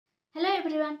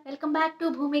Everyone, welcome back to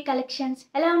భూమి collections.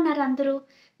 ఎలా ఉన్నారు అందరూ?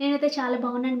 నేనైతే చాలా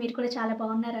బాగున్నాను, మీరు కూడా చాలా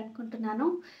బాగున్నారు అనుకుంటున్నాను.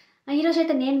 ఈరోజు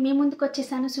అయితే నేను మీ ముందుకు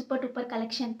వచ్చేసాను సూపర్ డూపర్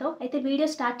కలెక్షన్తో. అయితే వీడియో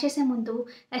స్టార్ట్ చేసే ముందు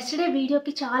ఎస్టర్డే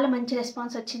వీడియోకి చాలా మంచి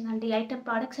రెస్పాన్స్ వచ్చిందండి. ఐటమ్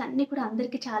ప్రోడక్ట్స్ అన్నీ కూడా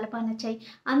అందరికీ చాలా బాగా నచ్చాయి.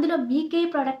 అందులో మీకే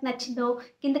ప్రోడక్ట్ నచ్చిందో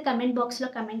కింద కమెంట్ బాక్స్లో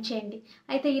కమెంట్ చేయండి.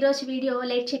 అయితే ఈరోజు వీడియో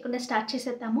లేట్ చేయకుండా స్టార్ట్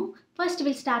చేసేద్దాము. First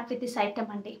will start with this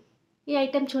item అండి. ఈ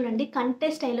ఐటమ్ చూడండి, కంటే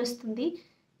స్టైల్ వస్తుంది.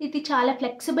 ఇది చాలా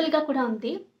ఫ్లెక్సిబుల్గా కూడా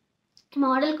ఉంది.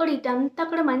 మోడల్ కూడా ఇదంతా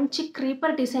కూడా మంచి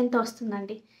క్రీపర్ డిజైన్తో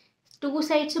వస్తుందండి. Two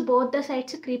sides, both the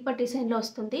sides creeper డిజైన్లో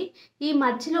వస్తుంది. ఈ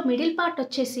మధ్యలో మిడిల్ పార్ట్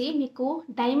వచ్చేసి మీకు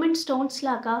డైమండ్ స్టోన్స్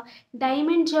లాగా,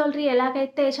 డైమండ్ జ్యువెలరీ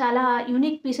ఎలాగైతే చాలా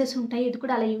యూనిక్ పీసెస్ ఉంటాయి, ఇది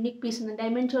కూడా అలా యూనిక్ పీస్ ఉంది.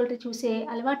 డైమండ్ జ్యువెలరీ చూసే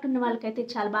అలవాటు ఉన్న వాళ్ళకైతే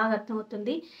చాలా బాగా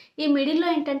అర్థమవుతుంది. ఈ మిడిల్లో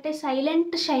ఏంటంటే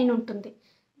సైలెంట్ షైన్ ఉంటుంది,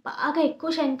 బాగా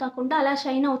ఎక్కువ షైన్ కాకుండా అలా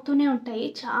షైన్ అవుతూనే ఉంటాయి.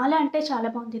 చాలా అంటే చాలా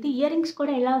బాగుంది. ఇది ఇయర్ రింగ్స్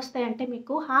కూడా ఎలా వస్తాయంటే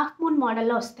మీకు హాఫ్ మూన్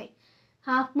మోడల్లో వస్తాయి.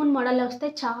 హాఫ్ మూన్ మోడల్లో వస్తే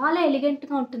చాలా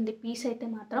ఎలిగెంట్గా ఉంటుంది పీస్ అయితే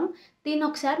మాత్రం. దీన్ని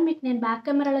ఒకసారి మీకు నేను బ్యాక్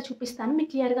కెమెరాలో చూపిస్తాను, మీకు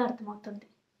క్లియర్గా అర్థమవుతుంది.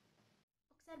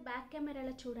 ఒకసారి బ్యాక్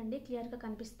కెమెరాలో చూడండి, క్లియర్గా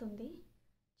కనిపిస్తుంది.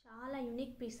 చాలా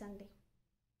యూనిక్ పీస్ అండి.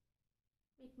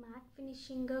 మీకు మ్యాట్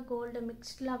ఫినిషింగ్ గోల్డ్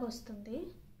మిక్స్డ్ లాగా వస్తుంది.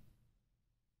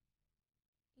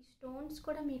 ఈ స్టోన్స్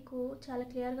కూడా మీకు చాలా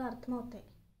క్లియర్గా అర్థమవుతాయి.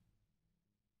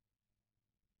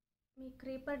 మీ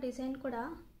క్రీపర్ డిజైన్ కూడా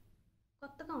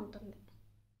కొత్తగా ఉంటుంది.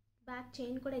 బ్యాక్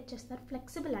చైన్ కూడా ఇచ్చేస్తారు.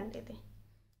 ఫ్లెక్సిబుల్ అండి, ఇది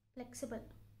ఫ్లెక్సిబుల్.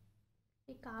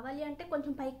 మీకు కావాలి అంటే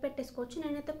కొంచెం పైకి పెట్టేసుకోవచ్చు.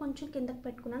 నేనైతే కొంచెం కిందకి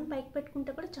పెట్టుకున్నాను. పైకి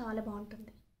పెట్టుకుంటే కూడా చాలా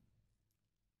బాగుంటుంది.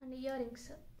 అండ్ ఇయర్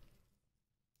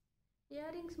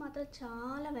రింగ్స్ మాత్రం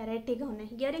చాలా వెరైటీగా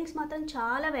ఉన్నాయి.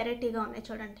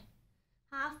 చూడండి,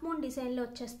 హాఫ్ మూన్ డిజైన్లో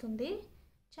వచ్చేస్తుంది.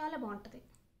 చాలా బాగుంటుంది.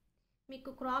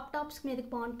 మీకు క్రాప్ టాప్స్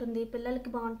మీదకి బాగుంటుంది,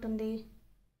 పిల్లలకి బాగుంటుంది.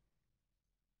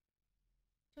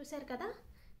 చూసారు కదా,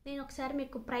 నేను ఒకసారి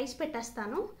మీకు ప్రైస్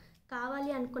పెట్టేస్తాను.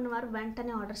 కావాలి అనుకున్న వారు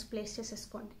వెంటనే ఆర్డర్స్ ప్లేస్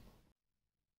చేసేసుకోండి.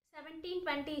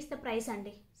 1720 ఇస్ ద ప్రైస్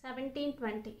అండి.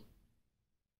 1720.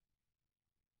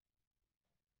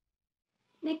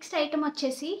 నెక్స్ట్ ఐటమ్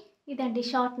వచ్చేసి ఇదండి,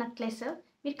 షార్ట్ నెక్లెస్.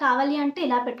 మీరు కావాలి అంటే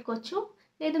ఇలా పెట్టుకోవచ్చు,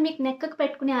 లేదు మీకు నెక్కకు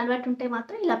పెట్టుకునే అలవాటు ఉంటే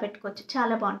మాత్రం ఇలా పెట్టుకోవచ్చు.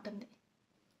 చాలా బాగుంటుంది.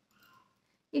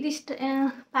 ఇది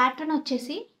ప్యాటర్న్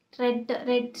వచ్చేసి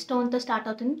రెడ్ స్టోన్తో స్టార్ట్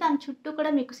అవుతుంది. దాని చుట్టూ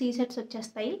కూడా మీకు సీ సెట్స్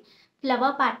వచ్చేస్తాయి.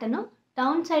 Flower pattern.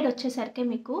 డౌన్ సైడ్ వచ్చేసరికి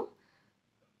మీకు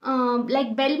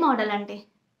లైక్ బెల్ మోడల్ అండి.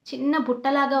 చిన్న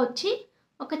బుట్టలాగా వచ్చి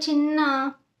ఒక చిన్న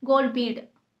గోల్డ్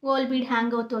బీడ్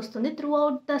హ్యాంగ్ అవుతూ వస్తుంది. త్రూ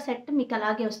అవుట్ ద సెట్ మీకు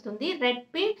అలాగే వస్తుంది.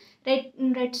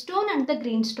 Red stone and the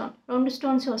green stone, 2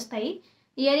 stones వస్తాయి.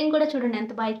 ఇయర్ రింగ్ కూడా చూడండి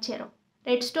ఎంత బాగా ఇచ్చారో.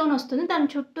 రెడ్ స్టోన్ వస్తుంది, దాని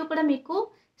చుట్టూ కూడా మీకు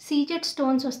సీజెడ్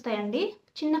స్టోన్స్ వస్తాయండి.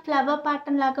 చిన్న ఫ్లవర్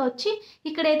ప్యాటర్న్ లాగా వచ్చి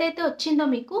ఇక్కడ ఏదైతే వచ్చిందో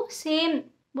మీకు సేమ్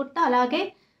బుట్ట అలాగే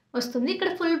వస్తుంది. ఇక్కడ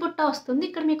ఫుల్ బుట్ట వస్తుంది.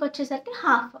 ఇక్కడ మీకు వచ్చేసరికి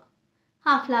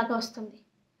హాఫ్ లాగా వస్తుంది.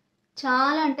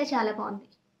 చాలా అంటే చాలా బాగుంది.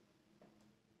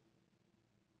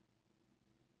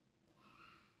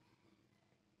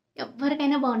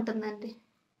 ఎవరికైనా బాగుంటుందండి.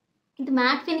 ఇది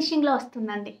మ్యాట్ ఫినిషింగ్లో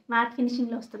వస్తుందండి.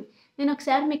 నేను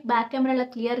ఒకసారి మీకు బ్యాక్ కెమెరాలో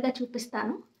క్లియర్గా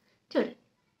చూపిస్తాను. చూడండి,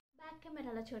 బ్యాక్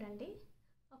కెమెరాలో చూడండి.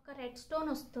 ఒక రెడ్ స్టోన్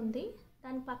వస్తుంది,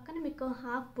 దాని పక్కన మీకు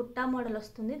హాఫ్ బుట్టా మోడల్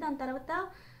వస్తుంది. దాని తర్వాత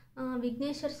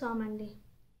విఘ్నేశ్వర స్వామి అండి,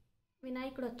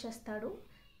 వినాయకుడు వచ్చేస్తాడు.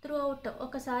 త్రూ అవుట్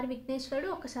ఒకసారి విఘ్నేశ్వరుడు,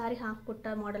 ఒకసారి హాఫ్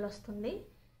బుట్టా మోడల్ వస్తుంది.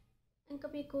 ఇంకా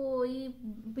మీకు ఈ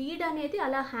బీడ్ అనేది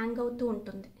అలా హ్యాంగ్ అవుతూ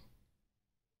ఉంటుంది.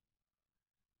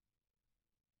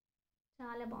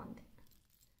 చాలా బాగుంది.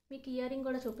 మీకు ఇయర్ రింగ్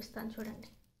కూడా చూపిస్తాను చూడండి.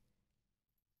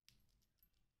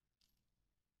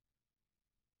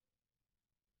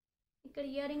 ఇక్కడ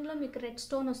ఇయర్ రింగ్లో మీకు రెడ్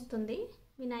స్టోన్ వస్తుంది,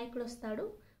 వినాయకుడు వస్తాడు,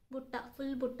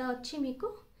 ఫుల్ బుట్ట వచ్చి మీకు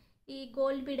ఈ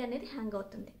గోల్డ్ బీడ్ అనేది హ్యాంగ్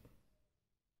అవుతుంది.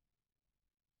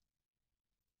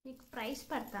 మీకు ప్రైస్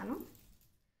పెడతాను.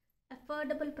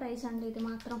 అఫోర్డబుల్ ప్రైస్ అండి, ఇది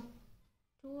మాత్రం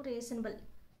two reasonable.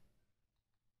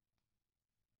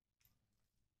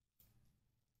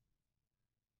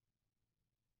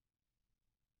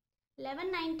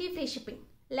 $1190 free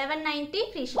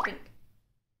shipping.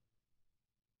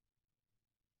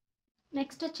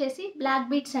 Next వచ్చేసి బ్లాక్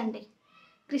బీడ్స్ అండి.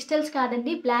 క్రిస్టల్స్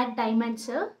కాదండి, బ్లాక్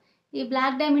డైమండ్స్. ఈ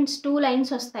బ్లాక్ డైమండ్స్ 2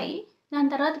 లైన్స్ వస్తాయి.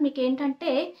 దాని తర్వాత మీకు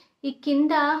ఏంటంటే ఈ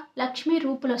కింద లక్ష్మీ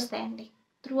రూపులు వస్తాయండి.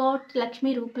 త్రూ అవుట్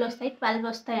లక్ష్మీ రూపులు వస్తాయి. 12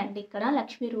 వస్తాయండి ఇక్కడ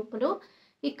లక్ష్మీ రూపులు.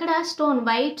 ఇక్కడ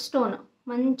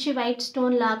మంచి వైట్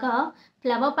స్టోన్ లాగా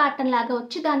ఫ్లవర్ ప్యాటర్న్ లాగా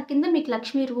వచ్చి దాని కింద మీకు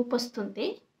లక్ష్మీ రూపు వస్తుంది.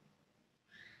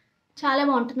 చాలా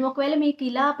బాగుంటుంది. ఒకవేళ మీకు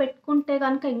ఇలా పెట్టుకుంటే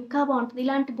కనుక ఇంకా బాగుంటుంది.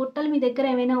 ఇలాంటి బుట్టలు మీ దగ్గర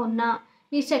ఏమైనా ఉన్నా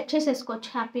మీరు సెట్ చేసేసుకోవచ్చు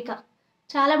హ్యాపీగా.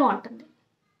 చాలా బాగుంటుంది.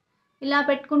 ఇలా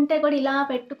పెట్టుకుంటే కూడా, ఇలా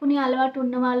పెట్టుకునే అలవాటు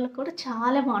ఉన్న వాళ్ళకు కూడా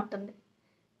చాలా బాగుంటుంది.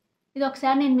 ఇది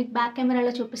ఒకసారి నేను మీకు బ్యాక్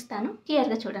కెమెరాలో చూపిస్తాను,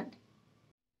 క్లియర్గా చూడండి.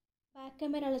 బ్యాక్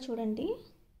కెమెరాలో చూడండి,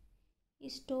 ఈ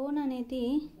స్టోన్ అనేది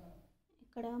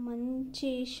ఇక్కడ మంచి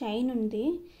షైన్ ఉంది.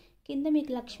 కింద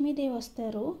మీకు లక్ష్మీదేవి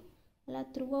వస్తారు, అలా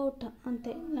త్రూ అవుట్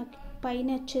అంతే. పైన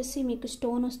వచ్చేసి మీకు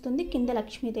స్టోన్ వస్తుంది, కింద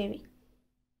లక్ష్మీదేవి.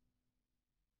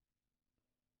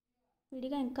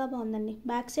 విడిగా ఇంకా బాగుందండి.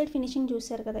 బ్యాక్ సైడ్ ఫినిషింగ్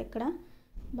చూసారు కదా, ఇక్కడ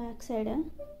బ్యాక్ సైడ్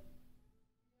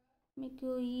మీకు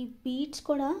ఈ బీడ్స్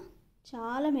కూడా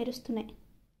చాలా మెరుస్తున్నాయి.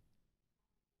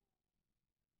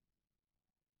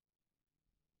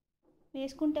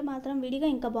 వేసుకుంటే మాత్రం విడిగా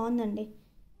ఇంకా బాగుందండి.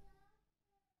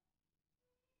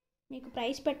 మీకు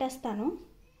ప్రైస్ పెట్టేస్తాను.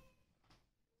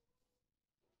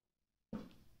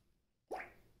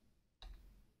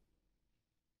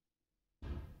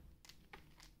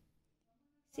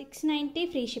 $690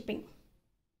 ఫ్రీ షిప్పింగ్.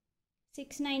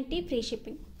 690 free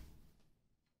shipping.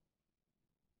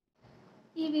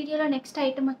 ఈ వీడియోలో నెక్స్ట్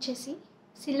ఐటమ్ వచ్చేసి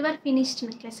సిల్వర్ ఫినిష్డ్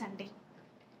నెక్లెస్ అండి.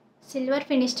 సిల్వర్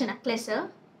ఫినిష్డ్ నెక్లెస్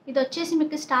ఇది వచ్చేసి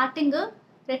మీకు స్టార్టింగ్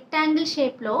రెక్టాంగిల్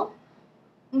షేప్లో,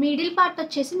 మిడిల్ పార్ట్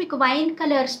వచ్చేసి మీకు wine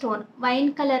colour stone,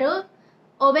 wine colour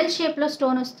oval షేప్లో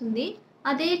స్టోన్ వస్తుంది.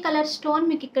 అదే కలర్ స్టోన్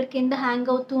మీకు ఇక్కడ కింద హ్యాంగ్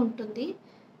అవుతూ ఉంటుంది.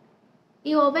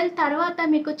 ఈ ఓవెల్ తర్వాత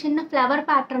మీకు చిన్న ఫ్లవర్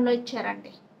ప్యాటర్న్లో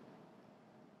ఇచ్చారండి.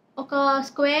 ఒక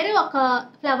స్క్వేర్, ఒక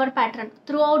flower pattern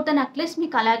through out the necklace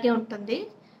మీకు అలాగే ఉంటుంది.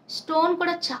 స్టోన్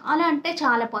కూడా చాలా అంటే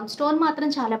చాలా బాగుంది. స్టోన్ మాత్రం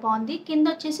చాలా బాగుంది. కింద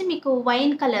వచ్చేసి మీకు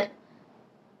వైన్ కలర్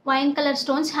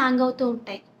స్టోన్స్ హ్యాంగ్ అవుతూ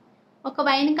ఉంటాయి. ఒక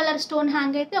వైన్ కలర్ స్టోన్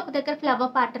హ్యాంగ్ అయితే ఒక దగ్గర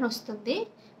ఫ్లవర్ ప్యాటర్న్ వస్తుంది.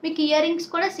 మీకు ఇయర్ రింగ్స్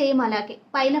కూడా సేమ్ అలాగే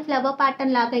పైన ఫ్లవర్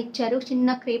ప్యాటర్న్ లాగా ఇచ్చారు,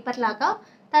 చిన్న క్రీపర్ లాగా.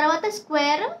 తర్వాత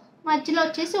స్క్వేర్, మధ్యలో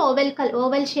వచ్చేసి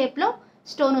ఓవెల్ షేప్లో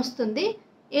స్టోన్ వస్తుంది.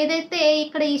 ఏదైతే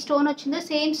ఇక్కడ ఈ స్టోన్ వచ్చిందో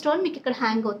సేమ్ స్టోన్ మీకు ఇక్కడ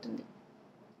హ్యాంగ్ అవుతుంది.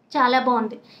 చాలా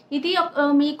బాగుంది. ఇది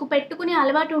మీకు పెట్టుకునే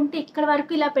అలవాటు ఉంటే ఇక్కడ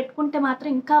వరకు ఇలా పెట్టుకుంటే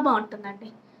మాత్రం ఇంకా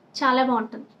బాగుంటుందండి. చాలా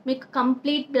బాగుంటుంది. మీకు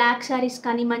కంప్లీట్ బ్లాక్ శారీస్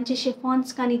కానీ, మంచి షిఫాన్స్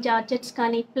కానీ, జార్జెట్స్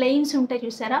కానీ, ప్లెయిన్స్ ఉంటాయి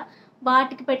చూసారా,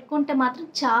 వాటికి పెట్టుకుంటే మాత్రం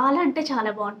చాలా అంటే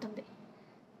చాలా బాగుంటుంది.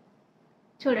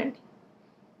 చూడండి,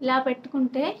 ఇలా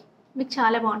పెట్టుకుంటే మీకు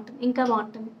చాలా బాగుంటుంది, ఇంకా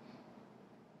బాగుంటుంది.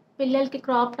 పిల్లలకి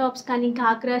క్రాప్ టాప్స్ కానీ,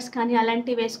 ఘాగ్రాస్ కానీ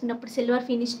అలాంటివి వేసుకున్నప్పుడు సిల్వర్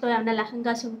ఫినిష్తో ఏమైనా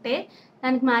లెహంగాస్ ఉంటే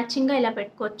దానికి మ్యాచింగ్గా ఇలా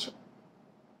పెట్టుకోవచ్చు.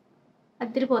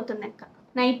 అదిరిపోతుంది. ఇంకా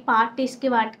నైట్ పార్టీస్కి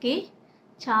వాటికి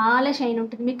చాలా షైన్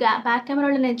ఉంటుంది. మీకు బ్యాక్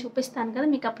కెమెరాలో నేను చూపిస్తాను కదా,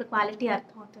 మీకు అప్పుడు క్వాలిటీ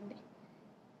అర్థమవుతుంది.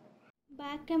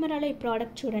 బ్యాక్ కెమెరాలో ఈ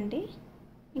ప్రోడక్ట్ చూడండి,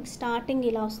 మీకు స్టార్టింగ్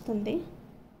ఇలా వస్తుంది.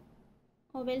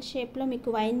 ఓవెల్ షేప్లో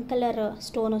మీకు వైన్ కలర్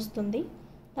స్టోన్ వస్తుంది.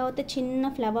 తర్వాత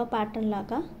చిన్న ఫ్లవర్ ప్యాటర్న్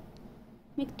లాగా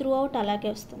మీకు త్రూ అవుట్ అలాగే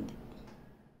వస్తుంది.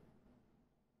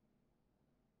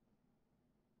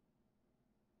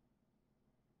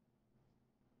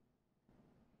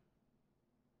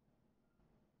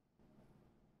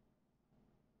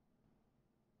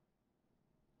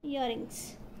 ఇయర్ రింగ్స్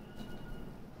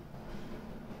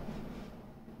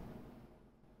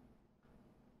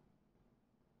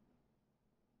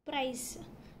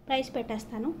ప్రైస్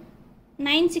పెట్టేస్తాను.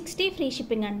 960 ఫ్రీ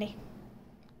షిప్పింగ్ అండి.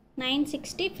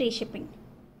 960 free shipping.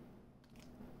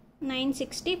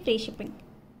 960 free shipping.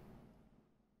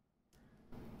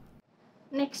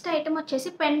 Next item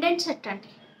వచ్చేసి పెండెంట్ సెట్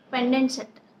అండి. పెండెంట్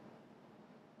సెట్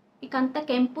ఇకంతా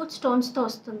కెంపు స్టోన్స్తో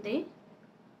వస్తుంది.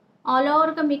 ఆల్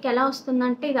ఓవర్గా మీకు ఎలా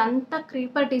వస్తుందంటే ఇదంతా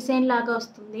క్రీపర్ డిజైన్ లాగా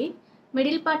వస్తుంది.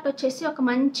 మిడిల్ పార్ట్ వచ్చేసి ఒక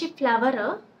మంచి ఫ్లవర్,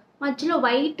 మధ్యలో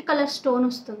వైట్ కలర్ స్టోన్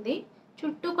వస్తుంది.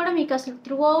 చుట్టూ కూడా మీకు అసలు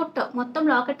త్రూ అవుట్ మొత్తం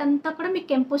లాకెట్ అంతా కూడా మీకు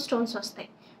కెంపు స్టోన్స్ వస్తాయి.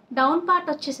 డౌన్ పార్ట్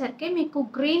వచ్చేసరికి మీకు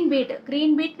green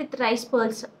beat with rice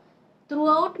pearls, through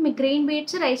out మీకు green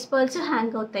beads, rice pearls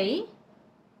hang అవుతాయి.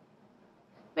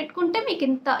 పెట్టుకుంటే మీకు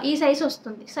ఇంత ఈ సైజ్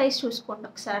వస్తుంది. సైజ్ చూసుకోండి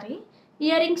ఒకసారి.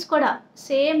 ఇయర్ రింగ్స్ కూడా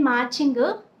సేమ్ మ్యాచింగ్,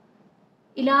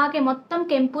 ఇలాగే మొత్తం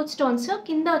కెంపు స్టోన్స్,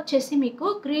 కింద వచ్చేసి మీకు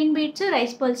green beads,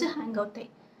 rice pearls hang అవుతాయి.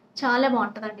 చాలా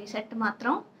బాగుంటుందండి ఈ సెట్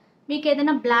మాత్రం. మీకు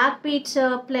ఏదైనా బ్లాక్ బీడ్స్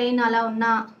ప్లెయిన్ అలా ఉన్నా,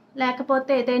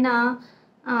 లేకపోతే ఏదైనా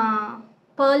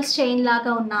పర్ల్స్ చైన్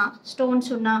లాగా ఉన్న స్టోన్స్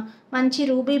ఉన్నా, మంచి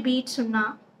రూబీ బీడ్స్ ఉన్నా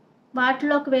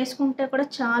వాటిలోకి వేసుకుంటే కూడా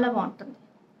చాలా బాగుంటుంది.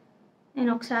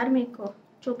 నేను ఒకసారి మీకు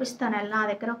చూపిస్తాను. నా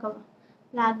దగ్గర ఒక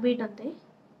బ్లాక్ బీడ్ ఉంది.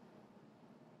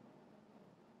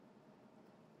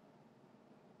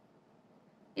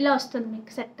 ఇలా వస్తుంది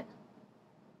మీకు సెట్.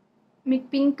 మీకు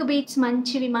పింక్ బీడ్స్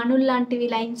మంచివి మణుల్ లాంటివి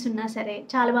లైన్స్ ఉన్నా సరే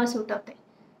చాలా బాగా సూట్ అవుతాయి.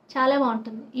 చాలా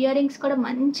బాగుంటుంది. ఇయర్ రింగ్స్ కూడా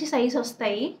మంచి సైజ్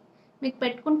వస్తాయి. మీకు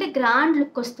పెట్టుకుంటే గ్రాండ్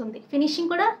లుక్ వస్తుంది.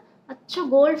 ఫినిషింగ్ కూడా అచ్చు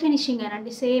గోల్డ్ ఫినిషింగ్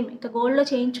అనండి, సేమ్ ఇంకా గోల్డ్లో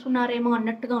చేయించుకున్నారేమో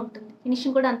అన్నట్టుగా ఉంటుంది.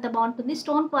 ఫినిషింగ్ కూడా అంత బాగుంటుంది.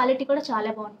 స్టోన్ క్వాలిటీ కూడా చాలా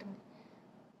బాగుంటుంది.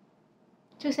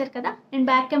 చూసారు కదా, నేను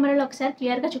బ్యాక్ కెమెరాలో ఒకసారి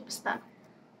క్లియర్గా చూపిస్తాను.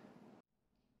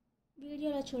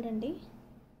 వీడియోలో చూడండి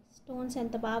స్టోన్స్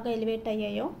ఎంత బాగా ఎలివేట్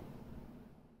అయ్యాయో.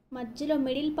 మధ్యలో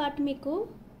మిడిల్ పార్ట్ మీకు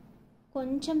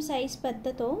కొంచెం సైజ్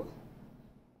పెద్దతో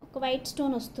ఒక వైట్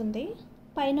స్టోన్ వస్తుంది,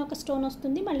 పైన ఒక స్టోన్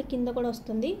వస్తుంది, మళ్ళీ కింద కూడా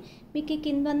వస్తుంది. మీకు ఈ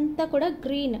కిందంతా కూడా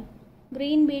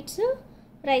గ్రీన్ బీడ్స్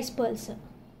రైస్ పర్ల్స్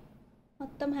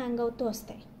మొత్తం హ్యాంగ్ అవుతూ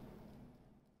వస్తాయి.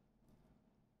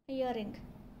 ఇయర్ రింగ్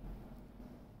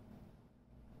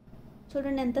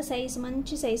చూడండి ఎంత సైజ్,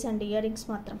 మంచి సైజ్ అండి ఇయర్ రింగ్స్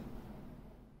మాత్రం.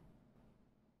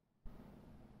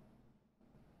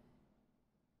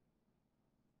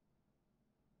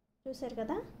 చూసారు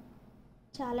కదా,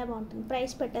 చాలా బాగుంటుంది.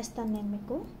 ప్రైస్ పెట్టేస్తాను నేను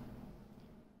మీకు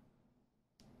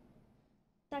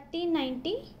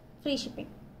 1390 free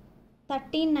shipping.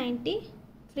 1390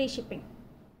 free shipping.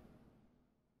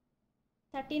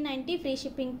 1390 free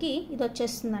షిప్పింగ్కి ఇది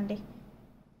వచ్చేస్తుందండి.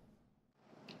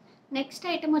 నెక్స్ట్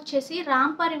ఐటమ్ వచ్చేసి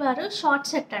రామ్ పరివార్ షార్ట్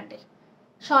సెట్ అండి.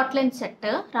 Short length set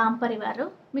Ram Parivar.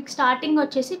 మీకు స్టార్టింగ్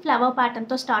వచ్చేసి ఫ్లవర్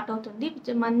ప్యాటర్న్తో స్టార్ట్ అవుతుంది,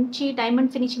 మంచి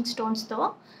డైమండ్ ఫినిషింగ్ స్టోన్స్తో.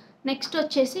 నెక్స్ట్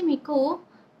వచ్చేసి మీకు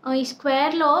ఈ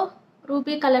స్క్వేర్లో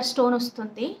రూబీ కలర్ స్టోన్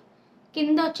వస్తుంది.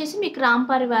 కింద వచ్చేసి మీకు రామ్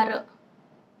పరివార్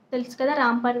తెలుసు కదా,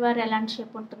 రామ్ పరివార్ ఎలాంటి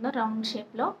షేప్ ఉంటుందో రౌండ్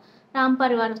షేప్లో రామ్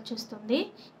పరివార్ వచ్చేస్తుంది.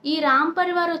 ఈ రామ్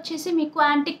పరివార్ వచ్చేసి మీకు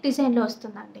యాంటిక్ డిజైన్లో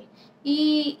వస్తుందండి. ఈ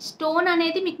స్టోన్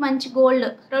అనేది మీకు మంచి గోల్డ్,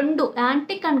 రెండు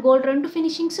యాంటిక్ అండ్ గోల్డ్ రెండు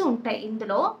ఫినిషింగ్స్ ఉంటాయి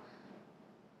ఇందులో.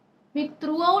 మీకు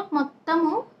త్రూ అవుట్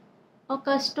మొత్తము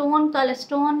ఒక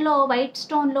స్టోన్లో వైట్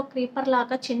స్టోన్లో క్రీపర్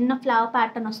లాగా చిన్న ఫ్లవర్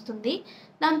ప్యాటర్న్ వస్తుంది.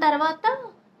 దాని తర్వాత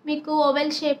మీకు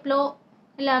ఓవెల్ షేప్లో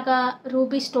ఇలాగా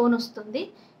రూబీ స్టోన్ వస్తుంది.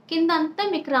 కింద అంతా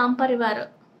మీకు రామ్ పరివార్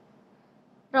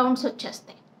రౌండ్స్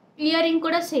వచ్చేస్తాయి. ఇయర్ రింగ్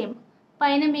కూడా సేమ్,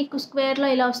 పైన మీకు స్క్వేర్లో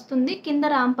ఇలా వస్తుంది, కింద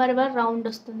రామ్ పరివార్ రౌండ్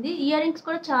వస్తుంది. ఇయర్ రింగ్స్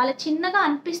కూడా చాలా చిన్నగా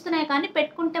అనిపిస్తున్నాయి, కానీ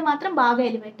పెట్టుకుంటే మాత్రం బాగా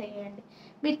ఎలివేట్ అయ్యాయండి.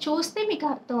 మీరు చూస్తే మీకు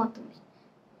అర్థమవుతుంది,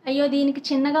 అయ్యో దీనికి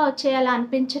చిన్నగా వచ్చేయాలా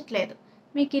అనిపించట్లేదు.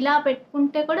 మీకు ఇలా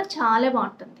పెట్టుకుంటే కూడా చాలా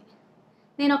బాగుంటుంది.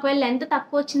 నేను ఒకవేళ లెంత్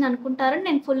తక్కువ వచ్చింది అనుకుంటారో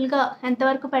నేను ఫుల్గా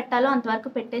ఎంతవరకు పెట్టాలో అంతవరకు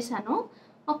పెట్టేశాను.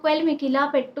 ఒకవేళ మీకు ఇలా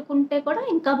పెట్టుకుంటే కూడా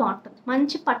ఇంకా బాగుంటుంది.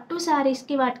 మంచి పట్టు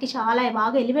శారీస్కి వాటికి చాలా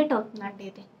బాగా ఎలివేట్ అవుతుందండి.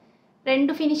 ఇది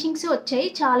రెండు ఫినిషింగ్స్ వచ్చాయి,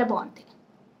 చాలా బాగుంది.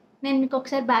 నేను మీకు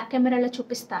ఒకసారి బ్యాక్ కెమెరాలో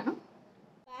చూపిస్తాను.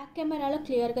 బ్యాక్ కెమెరాలో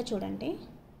క్లియర్గా చూడండి.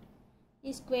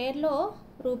 ఈ స్క్వేర్లో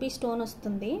రూబీ స్టోన్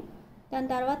వస్తుంది. దాని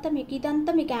తర్వాత మీకు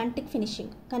ఇదంతా మీకు యాంటిక్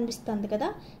ఫినిషింగ్ కనిపిస్తుంది కదా.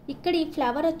 ఇక్కడ ఈ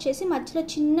ఫ్లవర్ వచ్చేసి మధ్యలో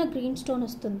చిన్న గ్రీన్ స్టోన్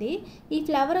వస్తుంది. ఈ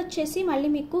ఫ్లవర్ వచ్చేసి మళ్ళీ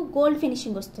మీకు గోల్డ్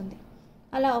ఫినిషింగ్ వస్తుంది.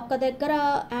 అలా ఒక దగ్గర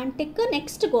యాంటిక్,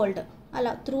 నెక్స్ట్ గోల్డ్,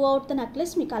 అలా త్రూ అవుట్ ద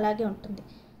నెక్లెస్ మీకు అలాగే ఉంటుంది.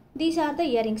 These are the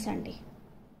ear rings అండి.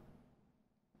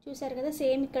 చూసారు కదా,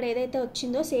 సేమ్ ఇక్కడ ఏదైతే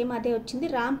వచ్చిందో సేమ్ అదే వచ్చింది.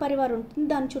 రామ్ పరివార్ ఉంటుంది,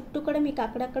 దాని చుట్టూ కూడా మీకు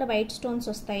అక్కడక్కడ వైట్ స్టోన్స్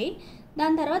వస్తాయి.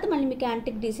 దాని తర్వాత మళ్ళీ మీకు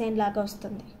యాంటిక్ డిజైన్ లాగా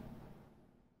వస్తుంది.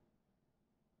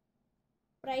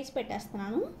 ప్రైస్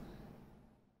పెట్టేస్తున్నాను.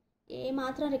 ఏ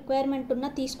మాత్రం రిక్వైర్మెంట్ ఉన్నా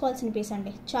తీసుకోవాల్సిన పీస్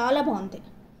అండి, చాలా బాగుంది.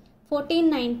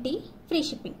 1490 free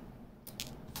shipping.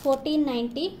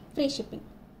 1490 free shipping.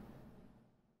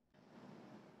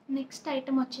 Next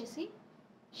item వచ్చేసి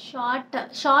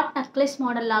షార్ట్ నెక్లెస్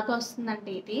మోడల్ లాగా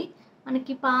వస్తుందండి. ఇది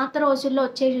మనకి పాత రోజుల్లో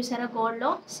వచ్చే చూసారా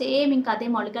గోల్డ్లో, సేమ్ ఇంకా అదే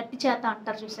మోడల్, గట్టి చేత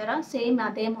అంటారు చూసారా, సేమ్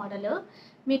అదే మోడల్.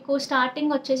 మీకు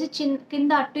స్టార్టింగ్ వచ్చేసి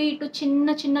కింద అటు ఇటు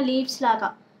చిన్న చిన్న లీవ్స్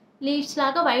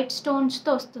లాగా వైట్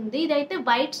స్టోన్స్తో వస్తుంది. ఇదైతే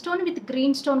white stone with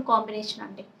green stone combination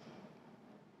అండి.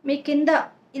 మీ కింద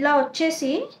ఇలా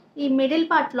వచ్చేసి ఈ మిడిల్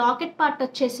పార్ట్ లాకెట్ పార్ట్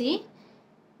వచ్చేసి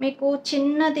మీకు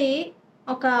చిన్నది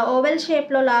ఒక ఓవెల్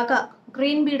షేప్లో లాగా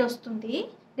గ్రీన్ బీడ్ వస్తుంది,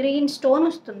 గ్రీన్ స్టోన్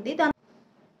వస్తుంది. దాని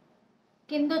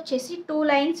కింద వచ్చేసి 2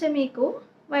 లైన్స్ మీకు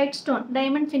white stone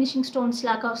diamond finishing stones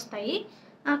లాగా వస్తాయి.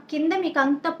 ఆ కింద మీకు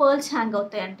అంతా పర్ల్స్ హ్యాంగ్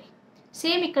అవుతాయండి.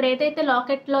 సేమ్ ఇక్కడ ఏదైతే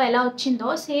లాకెట్లో ఎలా వచ్చిందో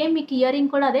సేమ్ మీకు ఇయర్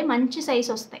రింగ్ కూడా అదే మంచి సైజ్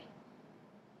వస్తాయి.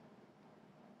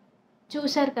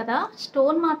 చూసారు కదా,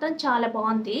 స్టోన్ మాత్రం చాలా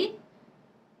బాగుంది.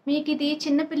 మీకు ఇది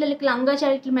చిన్నపిల్లలకి లంగా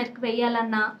జాకెట్ల మీదకి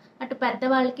వేయాలన్నా, అటు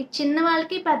పెద్దవాళ్ళకి,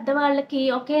 చిన్నవాళ్ళకి పెద్దవాళ్ళకి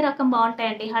ఒకే రకం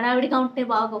బాగుంటాయండి. హడావిడిగా ఉంటే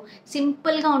బాగో,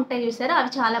 సింపుల్గా ఉంటాయి చూసారా, అవి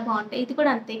చాలా బాగుంటాయి. ఇది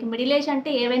కూడా అంతే, మిడిల్ ఏజ్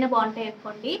అంటే ఏవైనా బాగుంటాయి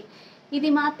అనుకోండి.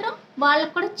 ఇది మాత్రం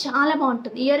వాళ్ళకి కూడా చాలా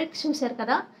బాగుంటుంది. ఇయర్ రింగ్స్ చూసారు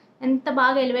కదా ఎంత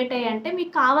బాగా ఎలివేట్ అయ్యాయి అంటే,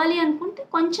 మీకు కావాలి అనుకుంటే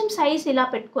కొంచెం సైజ్ ఇలా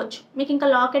పెట్టుకోవచ్చు. మీకు ఇంకా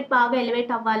లాకెట్ బాగా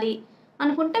ఎలివేట్ అవ్వాలి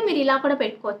అనుకుంటే మీరు ఇలా కూడా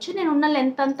పెట్టుకోవచ్చు. నేను ఉన్న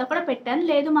లెంత్ అంతా కూడా పెట్టాను.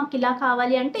 లేదు మాకు ఇలా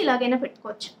కావాలి అంటే ఇలాగైనా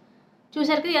పెట్టుకోవచ్చు.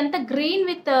 చూసారు కదా ఎంత green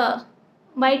with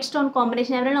white stone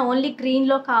combination. ఎవరైనా ఓన్లీ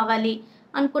గ్రీన్లో కావాలి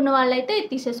అనుకున్న వాళ్ళైతే ఇది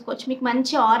తీసేసుకోవచ్చు. మీకు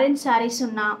మంచి ఆరెంజ్ శారీస్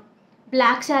ఉన్నా,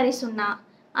 బ్లాక్ శారీస్ ఉన్నా,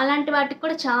 అలాంటి వాటికి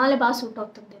కూడా చాలా బాగా సూట్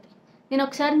అవుతుంది ఇది. నేను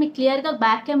ఒకసారి మీకు క్లియర్గా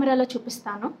బ్యాక్ కెమెరాలో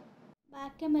చూపిస్తాను.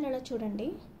 బ్యాక్ కెమెరాలో చూడండి,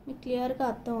 మీకు క్లియర్గా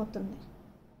అర్థం అవుతుంది.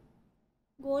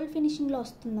 గోల్డ్ ఫినిషింగ్లో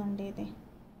వస్తుందండి ఇది.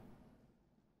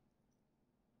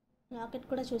 లాకెట్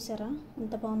కూడా చూసారా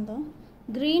ఎంత బాగుందో,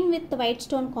 green with white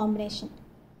stone combination.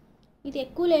 ఇది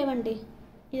ఎక్కువ లేవండి,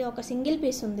 ఇది ఒక సింగిల్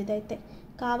పీస్ ఉంది. ఇదైతే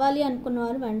కావాలి అనుకున్న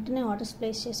వారు వెంటనే ఆర్డర్స్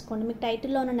ప్లేస్ చేసుకోండి. మీకు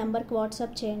టైటిల్లో ఉన్న నెంబర్కి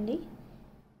వాట్సాప్ చేయండి.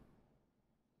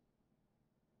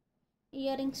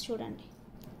 ఇయర్ రింగ్స్ చూడండి,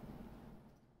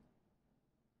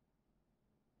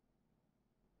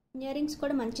 ఇయర్ రింగ్స్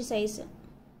కూడా మంచి సైజు,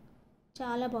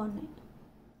 చాలా బాగున్నాయి.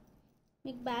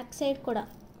 మీకు బ్యాక్ సైడ్ కూడా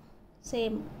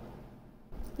సేమ్.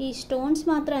 ఈ స్టోన్స్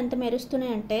మాత్రం ఎంత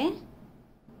మెరుస్తున్నాయంటే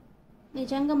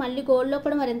నిజంగా మళ్ళీ గోల్డ్లో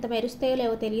కూడా మరి ఎంత మెరుస్తాయో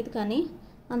లేవో తెలియదు, కానీ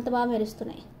అంత బాగా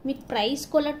మెరుస్తున్నాయి. మీకు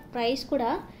ప్రైస్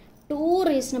కూడా టూ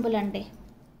రీజనబుల్ అండి.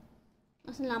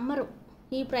 అసలు నమ్మరు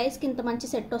ఈ ప్రైస్కి ఇంత మంచి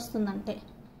సెట్ వస్తుందంటే.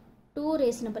 Two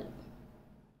reasonable.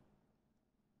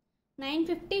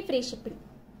 950 free shipping.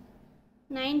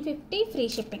 950 free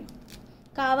shipping.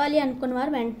 కావాలి అనుకున్న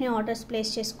వారు వెంటనే ఆర్డర్స్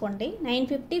ప్లేస్ చేసుకోండి.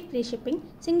 950 ఫ్రీ షిప్పింగ్.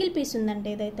 సింగిల్ పీస్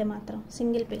ఉందండి, ఇదైతే మాత్రం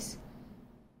సింగిల్ పీస్.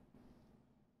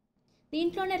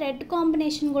 దీంట్లోనే రెడ్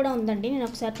కాంబినేషన్ కూడా ఉందండి, నేను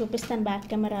ఒకసారి చూపిస్తాను బ్యాక్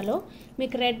కెమెరాలో.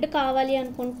 మీకు రెడ్ కావాలి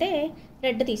అనుకుంటే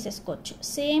రెడ్ తీసేసుకోవచ్చు,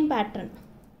 సేమ్ ప్యాటర్న్.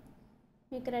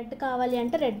 మీకు రెడ్ కావాలి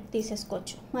అంటే రెడ్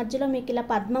తీసేసుకోవచ్చు. మధ్యలో మీకు ఇలా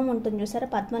పద్మం ఉంటుంది చూసారా,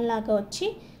 పద్మం లాగా వచ్చి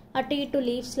అటు ఇటు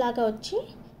లీవ్స్ లాగా వచ్చి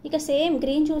ఇక సేమ్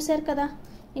గ్రీన్ చూసారు కదా,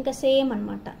 ఇంకా సేమ్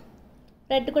అనమాట.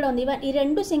 రెడ్ కూడా ఉంది. ఈ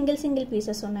రెండు సింగిల్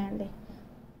పీసెస్ ఉన్నాయండి.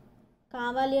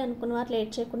 కావాలి అనుకున్న వారు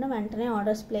లేట్ చేయకుండా వెంటనే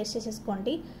ఆర్డర్స్ ప్లేస్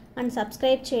చేసేసుకోండి. అండ్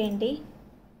సబ్స్క్రైబ్ చేయండి,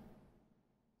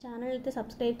 ఛానల్ అయితే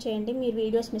సబ్స్క్రైబ్ చేయండి, మీరు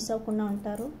వీడియోస్ మిస్ అవ్వకుండా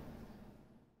ఉంటారు.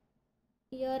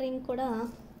 ఇయర్ రింగ్ కూడా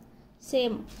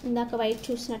సేమ్ ఇందాక వైట్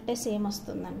చూసినట్టే సేమ్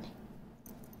వస్తుందండి,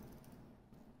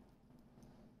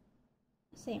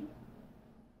 సేమ్.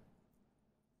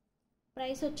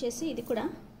 ప్రైస్ వచ్చేసి ఇది కూడా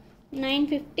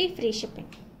 950 ఫ్రీ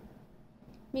షిప్పింగ్.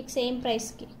 మీకు సేమ్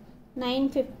ప్రైస్కి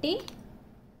 950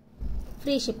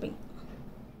 free shipping.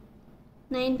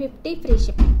 950 free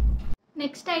shipping.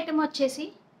 Next item వచ్చేసి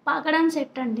పగడం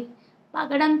సెట్ అండి.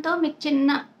 పగడంతో మీకు చిన్న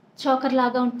చోకర్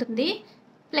లాగా ఉంటుంది,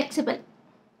 ఫ్లెక్సిబుల్.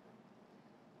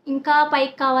 ఇంకా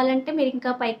పైకి కావాలంటే మీరు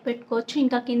ఇంకా పైకి పెట్టుకోవచ్చు,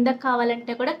 ఇంకా కిందకి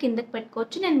కావాలంటే కూడా కిందకి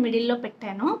పెట్టుకోవచ్చు. నేను మిడిల్లో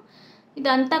పెట్టాను.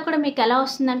 ఇదంతా కూడా మీకు ఎలా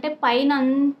వస్తుందంటే పైన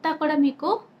అంతా కూడా మీకు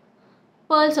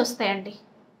పర్ల్స్ వస్తాయండి,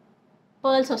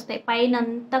 పర్ల్స్ వస్తాయి పైన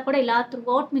అంతా కూడా ఇలా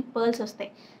త్రూఅవుట్ మీకు పర్ల్స్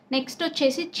వస్తాయి. నెక్స్ట్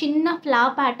వచ్చేసి చిన్న ఫ్లా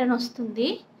ప్యాటర్న్ వస్తుంది,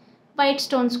 వైట్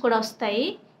స్టోన్స్ కూడా వస్తాయి.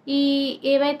 ఈ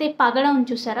ఏవైతే పగడం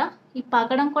చూసారా, ఈ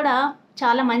పగడం కూడా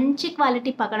చాలా మంచి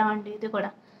క్వాలిటీ పగడం అండి. ఇది కూడా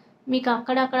మీకు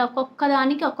అక్కడక్కడ ఒక్కొక్క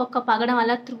దానికి ఒక్కొక్క పగడం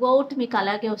అలా త్రూఅవుట్ మీకు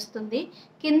అలాగే వస్తుంది.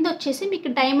 కింద వచ్చేసి మీకు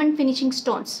diamond finishing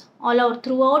stones all over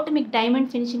throughout మీకు డైమండ్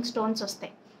ఫినిషింగ్ స్టోన్స్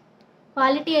వస్తాయి.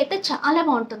 క్వాలిటీ అయితే చాలా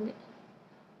బాగుంటుంది,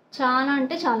 చాలా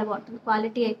అంటే చాలా బాగుంటుంది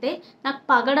క్వాలిటీ అయితే. నాకు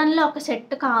పగడంలో ఒక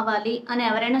సెట్ కావాలి అని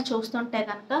ఎవరైనా చూస్తుంటే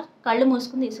కనుక కళ్ళు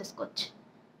మూసుకుని తీసేసుకోవచ్చు,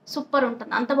 సూపర్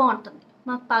ఉంటుంది, అంత బాగుంటుంది.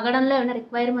 మాకు పగడంలో ఏమైనా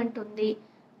రిక్వైర్మెంట్ ఉంది,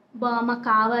 మాకు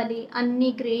కావాలి అన్ని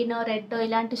గ్రీన్ రెడ్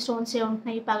ఇలాంటి స్టోన్స్ ఏ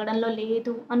ఉంటున్నాయి, పగడంలో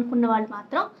లేదు అనుకున్న వాళ్ళు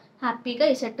మాత్రం హ్యాపీగా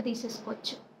ఈ సెట్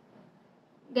తీసేసుకోవచ్చు,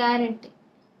 గ్యారంటీ.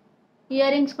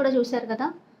 ఇయర్ రింగ్స్ కూడా చూసారు కదా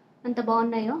ఎంత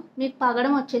బాగున్నాయో. మీకు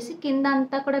పగడం వచ్చేసి కింద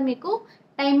అంతా కూడా మీకు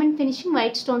డైమండ్ ఫినిషింగ్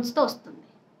వైట్ స్టోన్స్తో వస్తుంది,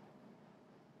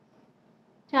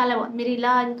 చాలా బాగుంది. మీరు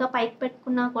ఇలా ఇంకా పైకి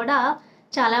పెట్టుకున్నా కూడా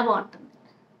చాలా బాగుంటుంది.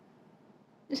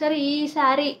 సరే ఈ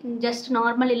శారీ జస్ట్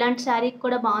నార్మల్ ఇలాంటి శారీకి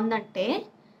కూడా బాగుందంటే,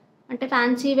 అంటే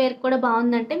ఫ్యాన్సీ వేర్ కూడా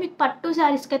బాగుందంటే మీకు పట్టు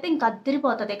శారీస్కి అయితే ఇంకా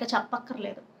అద్దరిపోతుంది, ఇక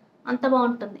చెప్పక్కర్లేదు, అంత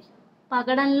బాగుంటుంది.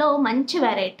 పగడంలో మంచి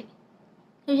వెరైటీ.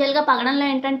 యూజువల్గా పగడంలో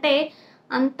ఏంటంటే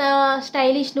అంత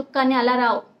స్టైలిష్ లుక్ అని అలా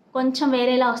రావు, కొంచెం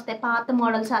వేరేలా వస్తాయి, పాత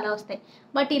మోడల్స్ అలా వస్తాయి.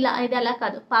 బట్ ఇది అలా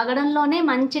కాదు, పగడంలోనే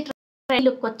మంచి ట్రెండ్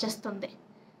లుక్ వచ్చేస్తుంది,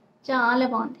 చాలా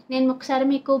బాగుంది. నేను ఒకసారి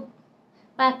మీకు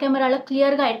బ్యాక్ కెమెరాలో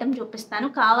క్లియర్గా ఐటమ్ చూపిస్తాను,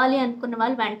 కావాలి అనుకున్న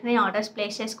వాళ్ళు వెంటనే ఆర్డర్స్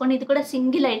ప్లేస్ చేసుకోండి. ఇది కూడా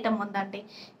సింగిల్ ఐటమ్ ఉందండి,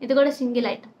 ఇది కూడా సింగిల్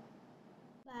ఐటమ్.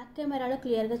 బ్యాక్ కెమెరాలో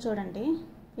క్లియర్గా చూడండి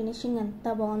ఫినిషింగ్ ఎంత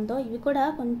బాగుందో. ఇవి కూడా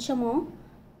కొంచెము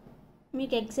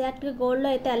మీకు ఎగ్జాక్ట్గా గోల్డ్లో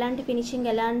అయితే ఎలాంటి ఫినిషింగ్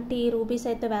ఎలాంటి రూబీస్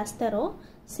అయితే వేస్తారో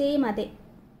సేమ్ అదే.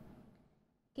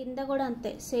 కింద కూడా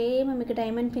అంతే సేమ్ మీకు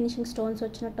డైమండ్ ఫినిషింగ్ స్టోన్స్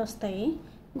వచ్చినట్టు వస్తాయి.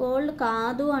 గోల్డ్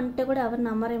కాదు అంటే కూడా ఎవరు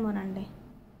నమ్మరేమోనండి,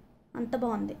 అంత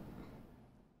బాగుంది.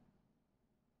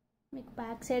 మీకు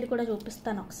బ్యాక్ సైడ్ కూడా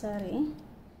చూపిస్తాను ఒకసారి.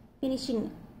 ఫినిషింగ్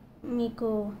మీకు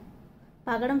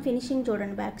పగడం ఫినిషింగ్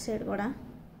చూడండి బ్యాక్ సైడ్ కూడా.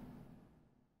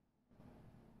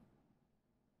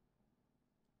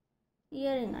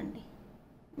 ఇయర్ రింగ్ అండి,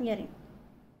 ear ring.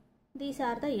 These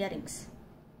are the ear rings,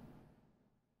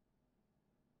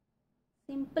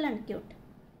 simple and cute.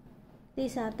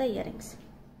 These are the ear rings.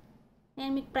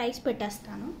 నేను మీకు ప్రైస్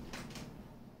పెట్టేస్తాను.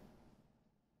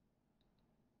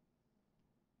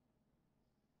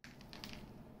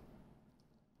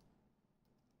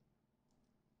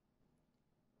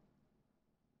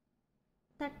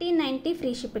 $1390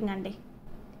 ఫ్రీ షిప్పింగ్ అండి,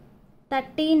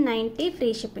 $1390 ఫ్రీ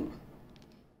షిప్పింగ్.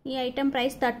 ఈ item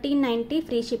price $1390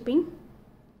 free shipping.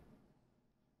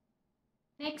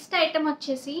 Next item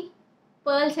వచ్చేసి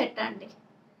pearl set అండి.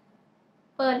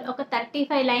 Pearl ఒక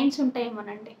 35 lines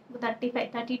ఉంటాయేమోనండి.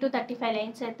 30 to 35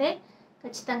 lines అయితే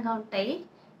ఖచ్చితంగా ఉంటాయి.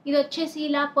 ఇది వచ్చేసి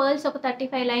ఇలా పర్ల్స్ ఒక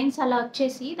 35 లైన్స్ అలా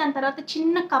వచ్చేసి దాని తర్వాత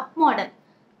చిన్న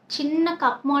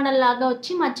కప్ మోడల్ లాగా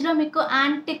వచ్చి మధ్యలో మీకు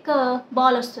యాంటిక్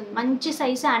బాల్ వస్తుంది. మంచి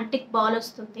సైజు యాంటిక్ బాల్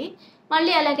వస్తుంది.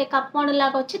 మళ్ళీ అలాగే కప్ మోడల్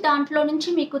లాగా వచ్చి దాంట్లో నుంచి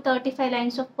మీకు 35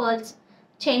 లైన్స్ ఆఫ్ పర్ల్స్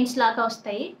చైన్స్ లాగా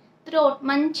వస్తాయి.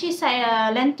 మంచి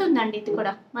లెంత్ ఉందండి. ఇది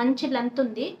కూడా మంచి లెంత్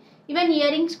ఉంది. ఈవెన్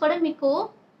ఇయర్ రింగ్స్ కూడా మీకు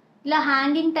ఇలా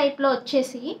హ్యాంగింగ్ టైప్లో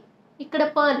వచ్చేసి ఇక్కడ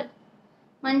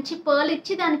మంచి పర్ల్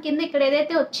ఇచ్చి దాని కింద ఇక్కడ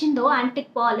ఏదైతే వచ్చిందో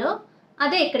యాంటిక్ బాల్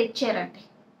అదే ఇక్కడ ఇచ్చారండి.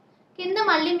 కింద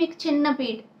మళ్ళీ మీకు చిన్న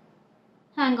బీడ్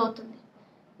హ్యాంగ్ అవుతుంది.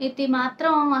 ఇది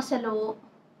మాత్రం అసలు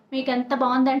మీకు ఎంత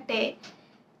బాగుందంటే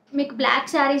మీకు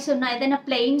బ్లాక్ శారీస్ ఉన్నా ఏదైనా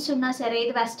ప్లెయిన్స్ ఉన్నా సరే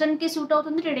ఇది వెస్ట్రన్కి సూట్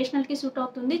అవుతుంది, ట్రెడిషనల్కి సూట్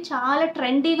అవుతుంది. చాలా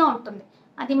ట్రెండీగా ఉంటుంది,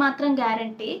 అది మాత్రం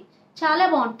గ్యారంటీ. చాలా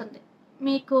బాగుంటుంది,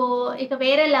 మీకు ఇక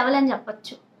వేరే లెవెల్ అని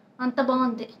చెప్పచ్చు, అంత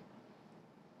బాగుంది.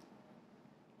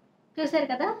 చూసారు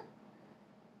కదా,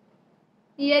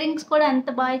 ఇయర్ రింగ్స్ కూడా ఎంత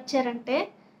బాగా ఇచ్చారంటే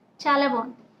చాలా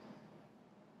బాగుంది.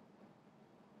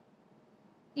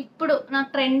 ఇప్పుడు నాకు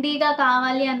ట్రెండీగా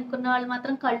కావాలి అనుకున్న వాళ్ళు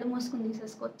మాత్రం కళ్ళు మూసుకుని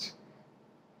తీసేసుకోవచ్చు,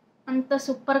 అంత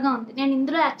సూపర్గా ఉంది. నేను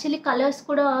ఇందులో యాక్చువల్లీ కలర్స్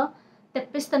కూడా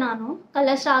తెప్పిస్తున్నాను.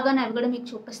 కలర్స్ రాగానే అవి కూడా మీకు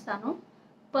చూపిస్తాను.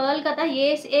 పర్ల్ కదా,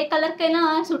 ఏ కలర్కైనా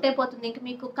సూట్ అయిపోతుంది. ఇంక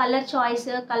మీకు కలర్ చాయిస్,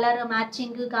 కలర్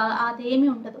మ్యాచింగ్ అదేమీ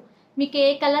ఉండదు. మీకు ఏ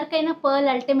కలర్కైనా పర్ల్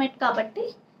అల్టిమేట్ కాబట్టి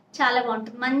చాలా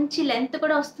బాగుంటుంది. మంచి లెంత్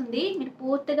కూడా వస్తుంది. మీరు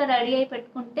పూర్తిగా రెడీ అయి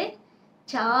పెట్టుకుంటే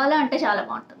చాలా అంటే చాలా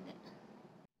బాగుంటుంది.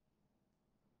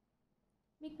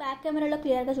 మీకు బ్యాక్ కెమెరాలో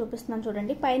క్లియర్గా చూపిస్తున్నాను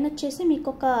చూడండి. పైన వచ్చేసి మీకు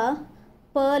ఒక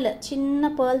చిన్న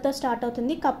పర్ల్తో స్టార్ట్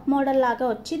అవుతుంది. కప్ మోడల్ లాగా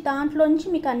వచ్చి దాంట్లోంచి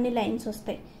మీకు అన్ని లైన్స్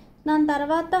వస్తాయి. దాని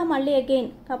తర్వాత మళ్ళీ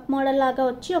అగైన్ కప్ మోడల్ లాగా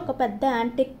వచ్చి ఒక పెద్ద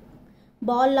యాంటిక్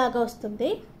బాల్ లాగా వస్తుంది.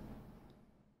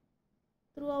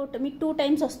 త్రూ అవుట్ మీకు 2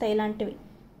 టైమ్స్ వస్తాయి ఇలాంటివి.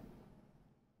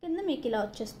 కింద మీకు ఇలా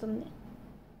వచ్చేస్తుంది.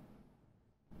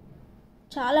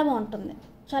 చాలా బాగుంటుంది,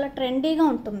 చాలా ట్రెండీగా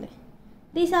ఉంటుంది.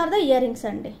 These are the ear rings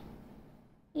అండి.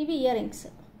 ఇవి ఇయర్ రింగ్స్.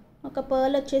 ఒక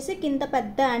పర్ల్ వచ్చేసి కింద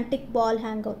పెద్ద యాంటిక్ బాల్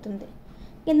హ్యాంగ్ అవుతుంది.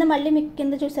 కింద మళ్ళీ మీకు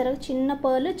కింద చూసారు చిన్న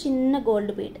పర్ల్, చిన్న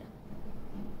గోల్డ్ బీడ్.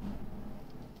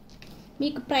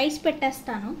 మీకు ప్రైస్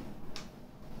పెట్టేస్తాను.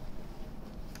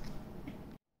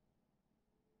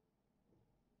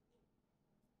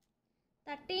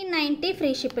 $1390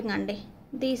 ఫ్రీ షిప్పింగ్ అండి.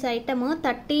 These item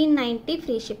 $1390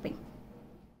 free shipping.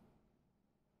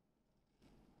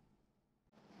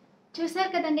 చూసారు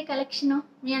కదండి కలెక్షన్,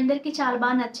 మీ అందరికీ చాలా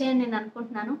బాగా నచ్చాయని నేను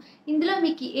అనుకుంటున్నాను. ఇందులో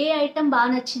మీకు ఏ ఐటమ్ బాగా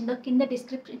నచ్చిందో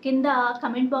కింద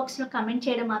కమెంట్ బాక్స్లో కమెంట్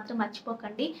చేయడం మాత్రం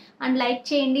మర్చిపోకండి. అండ్ లైక్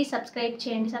చేయండి, సబ్స్క్రైబ్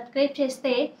చేయండి. సబ్స్క్రైబ్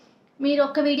చేస్తే మీరు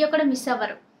ఒక్క వీడియో కూడా మిస్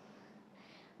అవ్వరు,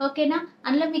 ఓకేనా.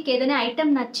 అందులో మీకు ఏదైనా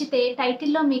ఐటమ్ నచ్చితే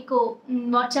టైటిల్లో మీకు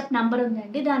వాట్సాప్ నెంబర్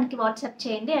ఉందండి, దానికి వాట్సాప్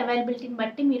చేయండి. అవైలబిలిటీని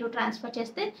బట్టి మీరు ట్రాన్స్ఫర్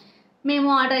చేస్తే మేము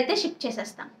ఆర్డర్ అయితే షిప్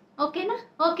చేసేస్తాం, ఓకేనా.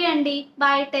 ఓకే అండి,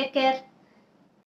 బాయ్, టేక్ కేర్.